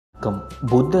வணக்கம்.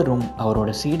 புத்தரும் அவரோட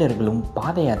சீடர்களும்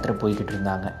பாத யாத்திரை போய்கிட்டு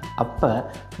இருந்தாங்க. அப்போ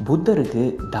புத்தருக்கு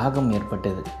தாகம்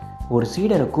ஏற்பட்டது. ஒரு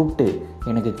சீடரை கூப்பிட்டு,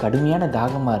 எனக்கு கடுமையான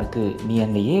தாகமாக இருக்குது, நீ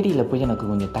அந்த ஏரியில் போய்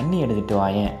எனக்கு கொஞ்சம் தண்ணி எடுத்துகிட்டு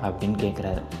வாயேன் அப்படின்னு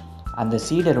கேட்குறாரு. அந்த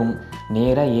சீடரும்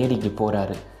நேராக ஏரிக்கு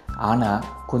போகிறாரு. ஆனால்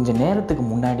கொஞ்ச நேரத்துக்கு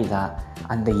முன்னாடி தான்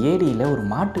அந்த ஏரியில் ஒரு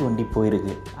மாட்டு வண்டி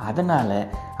போயிருக்கு. அதனால்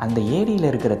அந்த ஏரியில்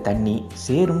இருக்கிற தண்ணி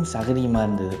சேரும் சகதியுமாக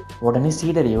இருந்தது. உடனே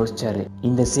சீடர் யோசித்தார்,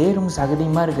 இந்த சேரும்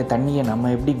சகதியுமாக இருக்க தண்ணியை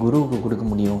நம்ம எப்படி குருவுக்கு கொடுக்க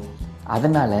முடியும்?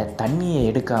 அதனால் தண்ணியை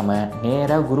எடுக்காமல்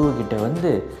நேராக குருவுக்கிட்ட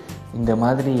வந்து, இந்த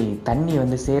மாதிரி தண்ணி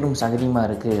சேரும் சகதியுமாக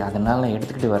இருக்குது, அதனால் நான்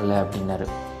எடுத்துக்கிட்டு வரல அப்படின்னாரு.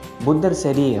 புத்தர்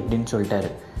சரி அப்படின்னு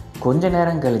சொல்லிட்டாரு. கொஞ்ச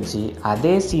நேரம் கழித்து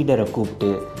அதே சீடரை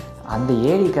கூப்பிட்டு, அந்த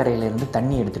ஏரி கரையிலேருந்து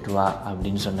தண்ணி எடுத்துகிட்டு வா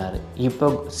அப்படின்னு சொன்னார். இப்போ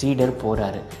சீடர்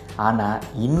போகிறாரு. ஆனால்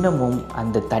இன்னமும்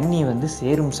அந்த தண்ணி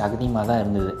சேரும் சகதியுமாக தான்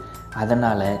இருந்தது.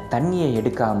 அதனால் தண்ணியை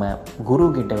எடுக்காமல்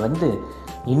குருக்கிட்ட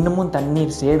இன்னமும்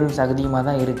தண்ணீர் சேரும் சகதியுமாக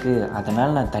தான் இருக்குது,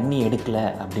 அதனால் நான் தண்ணி எடுக்கலை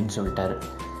அப்படின்னு சொல்லிட்டாரு.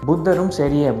 புத்தரும்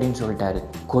சரி அப்படின்னு சொல்லிட்டாரு.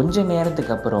 கொஞ்ச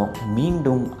நேரத்துக்கு அப்புறம்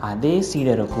மீண்டும் அதே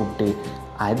சீடரை கூப்பிட்டு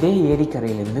அதே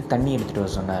ஏரிக்கரையிலேருந்து தண்ணி எடுத்துகிட்டு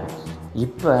வர சொன்னார்.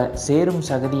 இப்போ சேரும்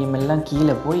சகதியுமெல்லாம்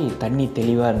கீழே போய் தண்ணி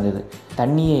தெளிவாக இருந்தது.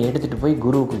 தண்ணியை எடுத்துகிட்டு போய்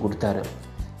குருவுக்கு கொடுத்தாரு.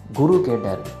 குரு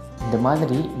கேட்டார், இந்த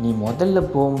மாதிரி நீ முதல்ல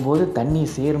போகும்போது தண்ணி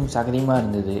சேரும் சகதியுமாக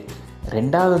இருந்தது,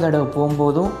 ரெண்டாவது தடவை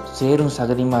போகும்போதும் சேரும்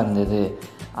சகதியுமாக இருந்தது,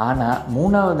 ஆனால்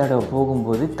மூணாவது தடவை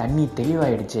போகும்போது தண்ணி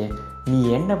தெளிவாயிடுச்சு, நீ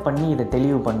என்ன பண்ணி இதை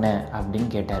தெளிவு பண்ண அப்படின்னு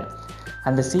கேட்டார்.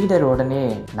 அந்த சீடர் உடனே,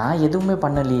 நான் எதுவுமே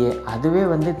பண்ணலையே, அதுவே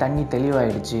தண்ணி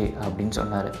தெளிவாயிடுச்சு அப்படின்னு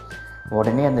சொன்னார்.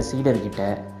 உடனே அந்த சீடர்கிட்ட,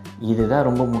 இதுதான்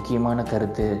ரொம்ப முக்கியமான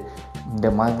கருத்து, இந்த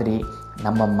மாதிரி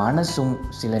நம்ம மனசும்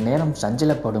சில நேரம்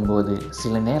சஞ்சலப்படும் போது,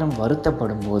 சில நேரம்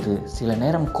வருத்தப்படும் போது, சில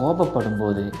நேரம் கோபப்படும்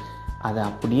போது அதை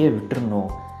அப்படியே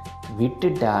விட்டுறணும்.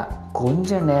 விட்டுட்டா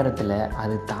கொஞ்ச நேரத்தில்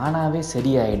அது தானாகவே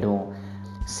சரியாயிடும்.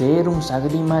 சேரும்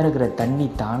சகதியுமாக இருக்கிற தண்ணி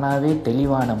தானாகவே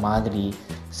தெளிவான மாதிரி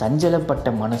சஞ்சலப்பட்ட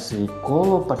மனசு,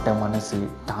 கோவப்பட்ட மனசு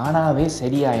தானாகவே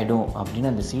சரியாயிடும்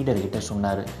அப்படின்னு அந்த சீடர்கிட்ட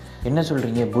சொன்னார். என்ன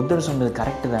சொல்கிறீங்க, புத்தர் சொன்னது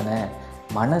கரெக்டு தானே?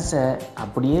 மனசை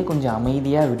அப்படியே கொஞ்சம்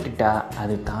அமைதியாக விட்டுட்டா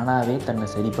அது தானாகவே தன்னை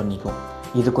சரி பண்ணிக்கும்.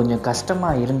 இது கொஞ்சம்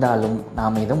கஷ்டமாக இருந்தாலும்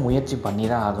நாம் இதை முயற்சி பண்ணி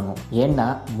தான் ஆகணும். ஏன்னா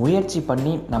முயற்சி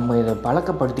பண்ணி நம்ம இதை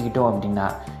பழக்கப்படுத்திக்கிட்டோம் அப்படின்னா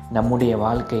நம்முடைய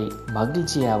வாழ்க்கை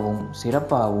மகிழ்ச்சியாகவும்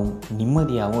சிறப்பாகவும்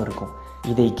நிம்மதியாகவும் இருக்கும்.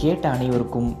 இதை கேட்ட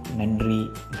அனைவருக்கும் நன்றி,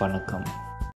 வணக்கம்.